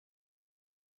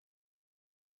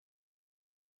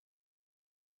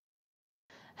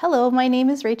Hello, my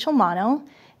name is Rachel Mano,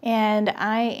 and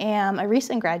I am a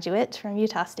recent graduate from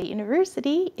Utah State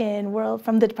University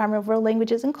from the Department of World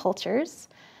Languages and Cultures.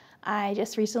 I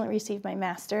just recently received my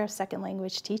Master of Second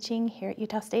Language Teaching here at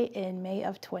Utah State in May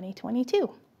of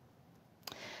 2022.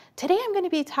 Today I'm going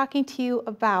to be talking to you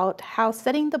about how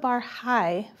setting the bar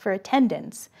high for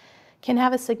attendance can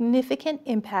have a significant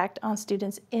impact on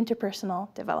students'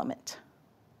 interpersonal development.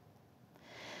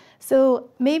 So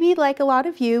maybe like a lot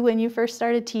of you, when you first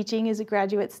started teaching as a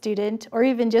graduate student, or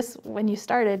even just when you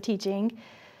started teaching,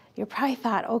 you probably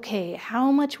thought, okay,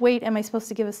 how much weight am I supposed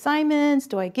to give assignments?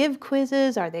 Do I give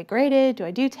quizzes? Are they graded? Do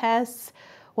I do tests?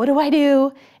 What do I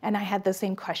do? And I had the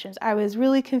same questions. I was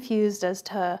really confused as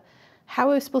to how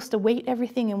I was supposed to weight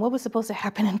everything and what was supposed to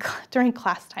happen during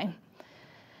class time.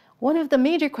 One of the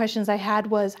major questions I had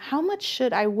was, how much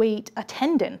should I weight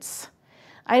attendance?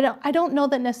 I don't know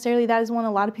that necessarily that is one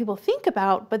a lot of people think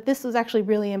about, but this was actually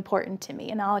really important to me,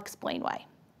 and I'll explain why.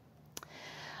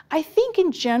 I think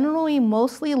in general, we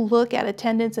mostly look at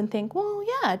attendance and think, well,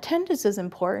 yeah, attendance is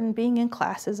important, being in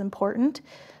class is important.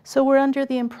 So we're under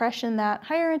the impression that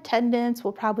higher attendance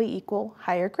will probably equal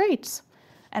higher grades.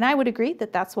 And I would agree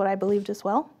that that's what I believed as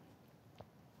well.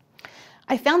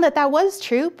 I found that that was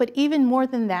true, but even more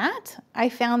than that, I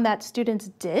found that students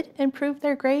did improve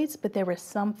their grades, but there was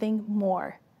something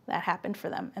more that happened for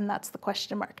them, and that's the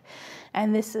question mark.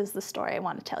 And this is the story I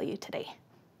want to tell you today.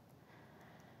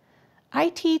 I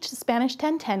teach the Spanish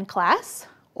 1010 class,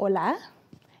 Hola,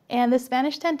 and the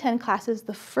Spanish 1010 class is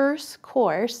the first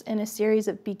course in a series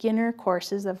of beginner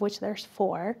courses, of which there's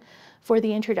 4, for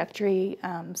the introductory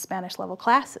Spanish level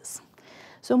classes.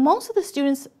 So most of the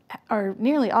students, or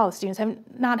nearly all the students, have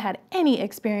not had any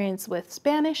experience with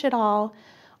Spanish at all.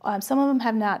 Some of them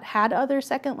have not had other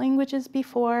second languages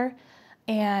before,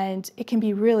 and it can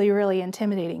be really, really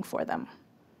intimidating for them.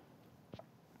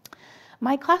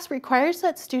 My class requires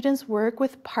that students work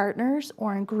with partners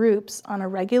or in groups on a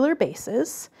regular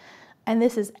basis, and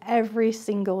this is every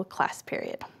single class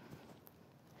period.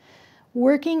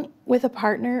 Working with a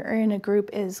partner or in a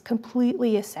group is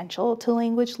completely essential to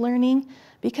language learning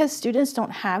because students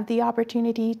don't have the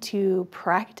opportunity to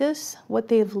practice what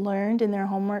they've learned in their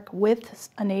homework with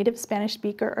a native Spanish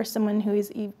speaker or someone who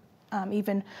is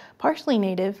even partially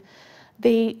native.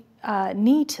 They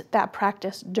need that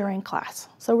practice during class.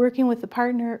 So working with a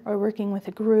partner or working with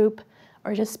a group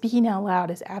or just speaking out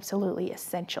loud is absolutely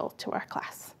essential to our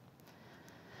class.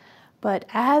 But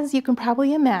as you can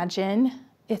probably imagine,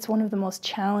 it's one of the most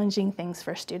challenging things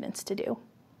for students to do.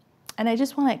 And I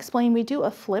just want to explain, we do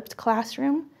a flipped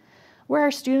classroom where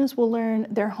our students will learn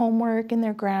their homework and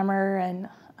their grammar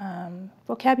and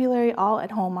vocabulary all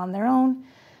at home on their own.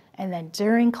 And then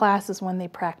during class is when they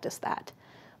practice that.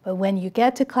 But when you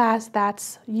get to class,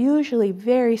 that's usually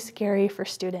very scary for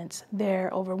students. They're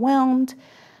overwhelmed.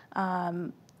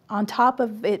 On top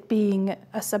of it being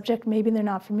a subject maybe they're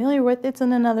not familiar with, it's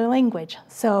in another language.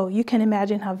 So you can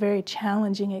imagine how very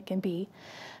challenging it can be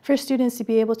for students to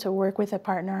be able to work with a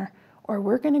partner or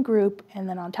work in a group, and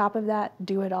then on top of that,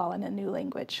 do it all in a new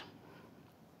language.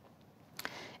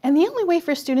 And the only way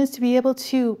for students to be able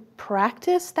to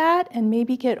practice that and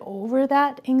maybe get over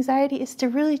that anxiety is to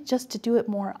really just to do it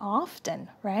more often,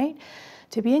 right?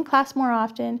 To be in class more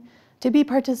often, to be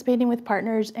participating with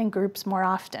partners and groups more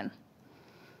often.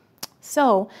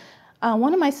 So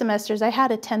one of my semesters, I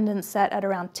had attendance set at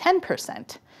around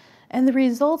 10%. And the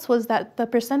results was that the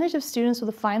percentage of students with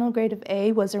a final grade of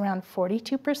A was around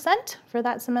 42% for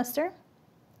that semester.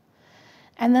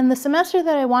 And then the semester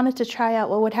that I wanted to try out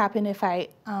what would happen if I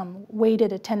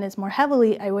weighted attendance more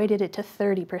heavily, I weighted it to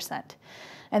 30%.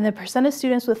 And the percent of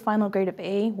students with final grade of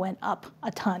A went up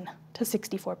a ton to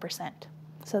 64%.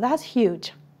 So that's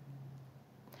huge.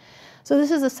 So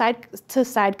this is a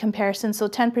side-to-side comparison. So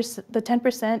the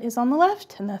 10% is on the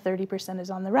left and the 30% is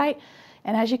on the right.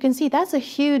 And as you can see, that's a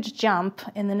huge jump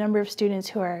in the number of students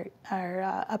who are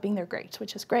upping their grades,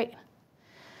 which is great.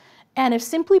 And if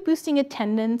simply boosting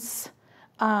attendance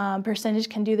percentage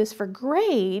can do this for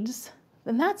grades,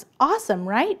 then that's awesome,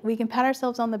 right? We can pat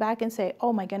ourselves on the back and say,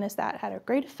 oh my goodness, that had a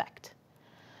great effect.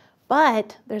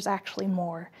 But there's actually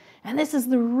more. And this is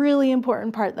the really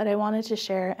important part that I wanted to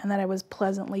share and that I was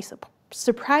pleasantly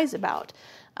surprised about,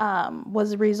 was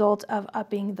the result of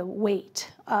upping the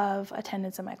weight of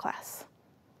attendance in my class.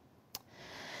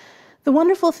 The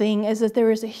wonderful thing is that there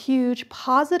is a huge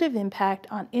positive impact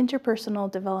on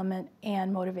interpersonal development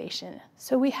and motivation.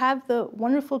 So we have the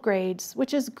wonderful grades,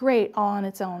 which is great all on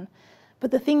its own.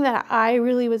 But the thing that I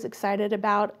really was excited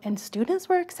about and students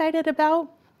were excited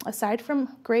about, aside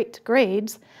from great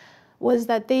grades, was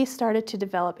that they started to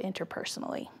develop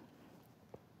interpersonally.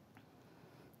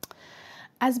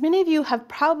 As many of you have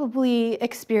probably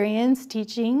experienced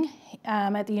teaching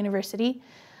at the university,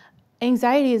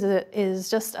 anxiety is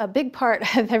just a big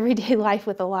part of everyday life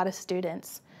with a lot of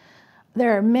students.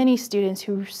 There are many students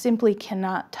who simply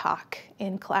cannot talk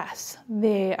in class.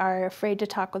 They are afraid to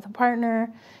talk with a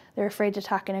partner, they're afraid to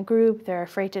talk in a group, they're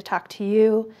afraid to talk to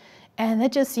you, and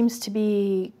that just seems to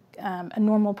be a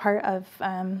normal part of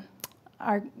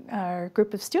our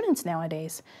group of students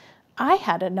nowadays. I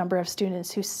had a number of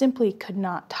students who simply could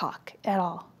not talk at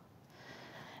all.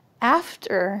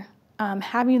 After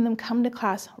having them come to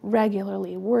class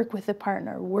regularly, work with a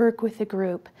partner, work with a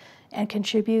group, and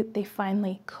contribute, they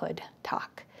finally could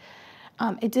talk.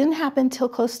 It didn't happen till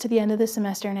close to the end of the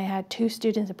semester, and I had 2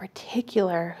 students in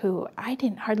particular who I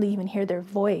didn't hardly even hear their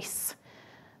voices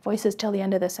till the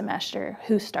end of the semester,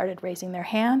 who started raising their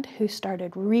hand, who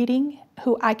started reading,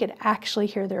 who I could actually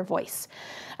hear their voice.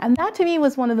 And that to me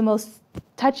was one of the most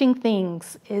touching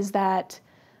things, is that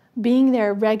being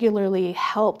there regularly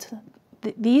helped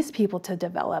these people to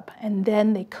develop, and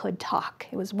then they could talk.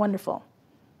 It was wonderful.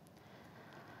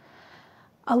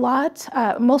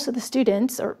 Most of the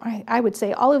students, or I would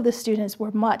say all of the students,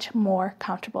 were much more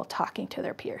comfortable talking to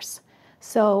their peers.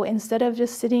 So instead of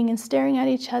just sitting and staring at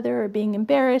each other or being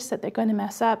embarrassed that they're going to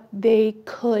mess up, they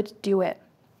could do it.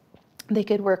 They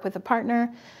could work with a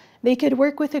partner, they could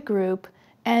work with a group,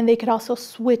 and they could also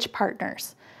switch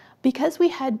partners. Because we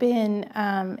had been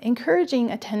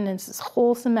encouraging attendance this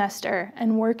whole semester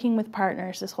and working with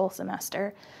partners this whole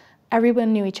semester,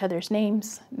 everyone knew each other's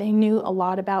names. They knew a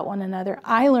lot about one another.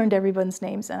 I learned everyone's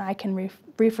names, and I can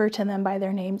refer to them by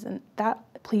their names, and that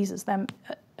pleases them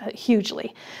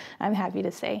hugely, I'm happy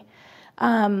to say.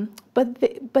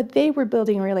 But they were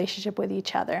building a relationship with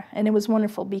each other, and it was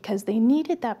wonderful because they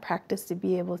needed that practice to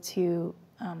be able to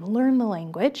learn the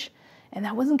language, and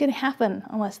that wasn't going to happen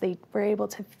unless they were able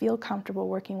to feel comfortable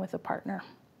working with a partner.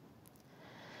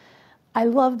 I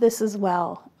love this as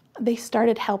well. They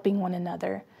started helping one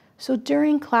another. So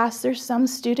during class, there's some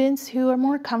students who are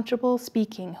more comfortable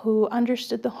speaking, who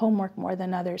understood the homework more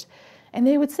than others, and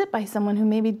they would sit by someone who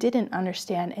maybe didn't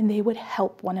understand, and they would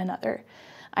help one another.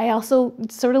 I also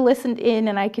sort of listened in,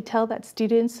 and I could tell that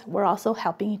students were also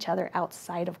helping each other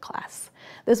outside of class.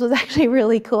 This was actually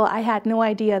really cool. I had no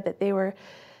idea that they were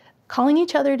calling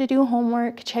each other to do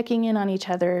homework, checking in on each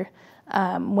other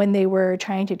when they were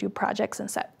trying to do projects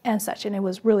and such, and it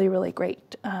was really, really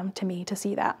great to me to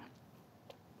see that.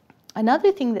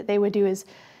 Another thing that they would do is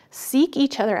seek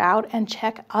each other out and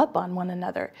check up on one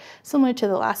another. Similar to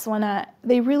the last one,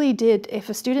 they really did, if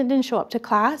a student didn't show up to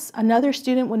class, another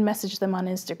student would message them on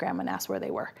Instagram and ask where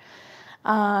they were.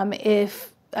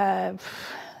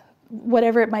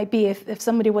 Whatever it might be, if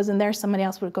somebody wasn't there, somebody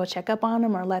else would go check up on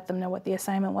them or let them know what the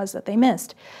assignment was that they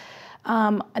missed.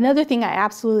 Another thing I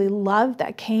absolutely loved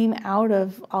that came out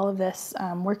of all of this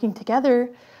working together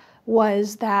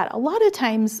was that a lot of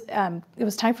times it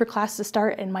was time for class to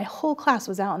start, and my whole class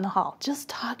was out in the hall just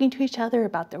talking to each other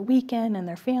about their weekend and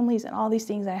their families and all these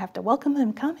things. I have to welcome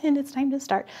them, come in, it's time to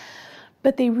start.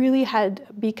 But they really had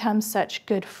become such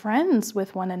good friends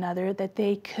with one another that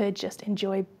they could just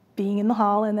enjoy being in the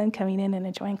hall and then coming in and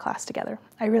enjoying class together.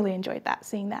 I really enjoyed that,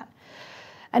 seeing that.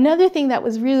 Another thing that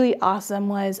was really awesome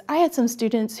was I had some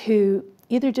students who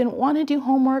either didn't want to do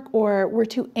homework or were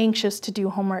too anxious to do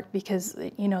homework because,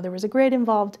 you know, there was a grade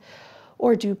involved,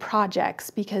 or do projects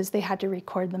because they had to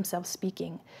record themselves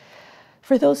speaking.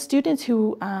 For those students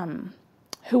who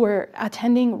were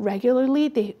attending regularly,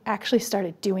 they actually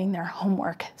started doing their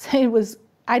homework. So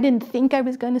I didn't think I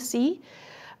was going to see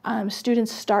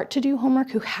students start to do homework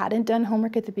who hadn't done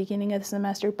homework at the beginning of the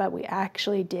semester, but we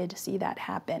actually did see that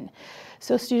happen.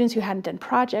 So students who hadn't done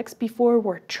projects before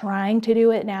were trying to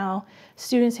do it now.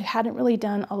 Students who hadn't really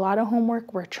done a lot of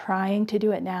homework were trying to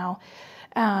do it now.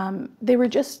 They were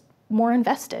just more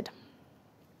invested.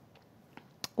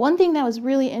 One thing that was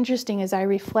really interesting as I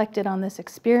reflected on this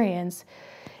experience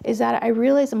is that I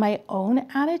realized my own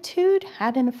attitude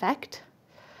had an effect.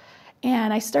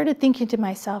 And I started thinking to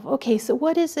myself, okay, so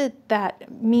what is it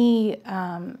that me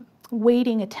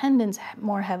weighting attendance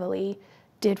more heavily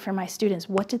did for my students?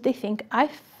 What did they think I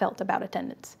felt about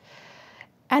attendance?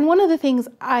 And one of the things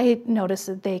I noticed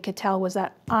that they could tell was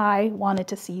that I wanted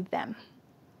to see them.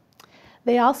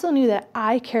 They also knew that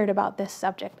I cared about this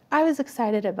subject. I was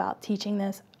excited about teaching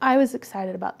this. I was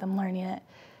excited about them learning it.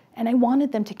 And I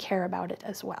wanted them to care about it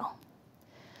as well.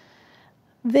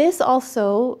 This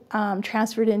also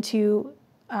transferred into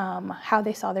how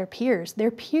they saw their peers. Their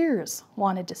peers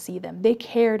wanted to see them. They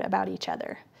cared about each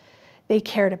other. They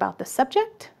cared about the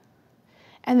subject,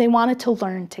 and they wanted to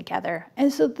learn together.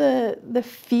 And so the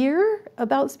fear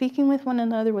about speaking with one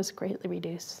another was greatly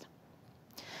reduced.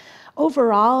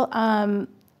 Overall,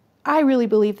 I really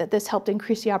believe that this helped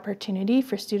increase the opportunity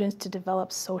for students to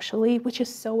develop socially, which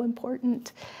is so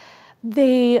important.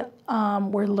 They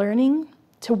were learning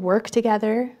to work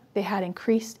together. They had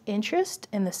increased interest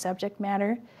in the subject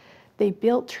matter. They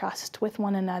built trust with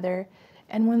one another.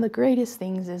 And one of the greatest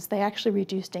things is they actually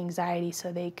reduced anxiety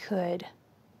so they could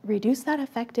reduce that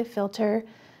affective filter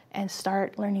and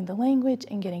start learning the language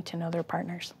and getting to know their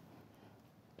partners.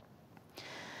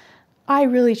 I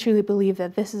really truly believe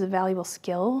that this is a valuable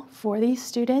skill for these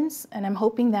students, and I'm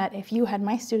hoping that if you had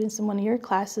my students in one of your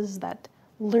classes, that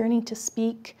learning to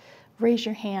speak, raise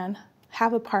your hand,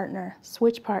 have a partner,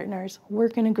 switch partners,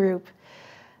 work in a group,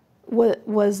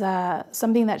 was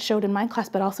something that showed in my class,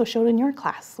 but also showed in your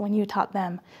class when you taught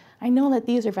them. I know that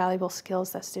these are valuable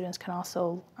skills that students can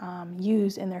also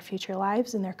use in their future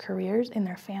lives, in their careers, in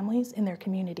their families, in their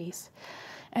communities.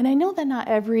 And I know that not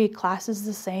every class is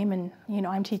the same, and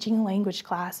I'm teaching a language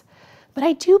class, but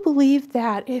I do believe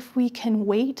that if we can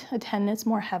weight attendance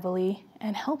more heavily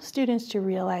and help students to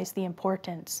realize the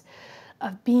importance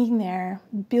of being there,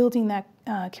 building that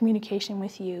communication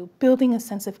with you, building a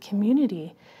sense of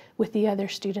community with the other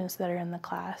students that are in the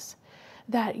class,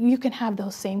 that you can have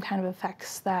those same kind of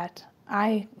effects that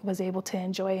I was able to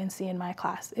enjoy and see in my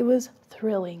class. It was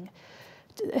thrilling,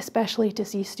 especially to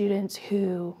see students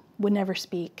who would never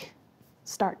speak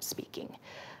start speaking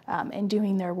and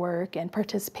doing their work and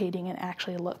participating and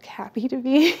actually look happy to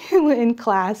be in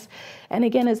class. And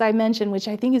again, as I mentioned, which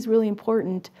I think is really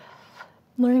important,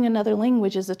 learning another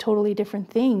language is a totally different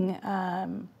thing.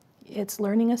 It's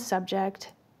learning a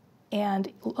subject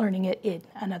and learning it in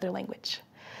another language.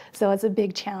 So it's a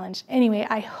big challenge. Anyway,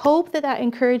 I hope that that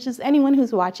encourages anyone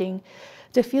who's watching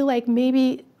to feel like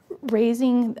maybe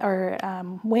raising or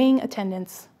weighing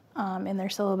attendance in their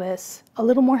syllabus a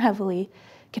little more heavily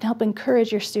can help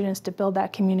encourage your students to build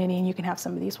that community, and you can have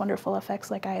some of these wonderful effects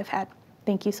like I have had.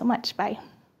 Thank you so much. Bye.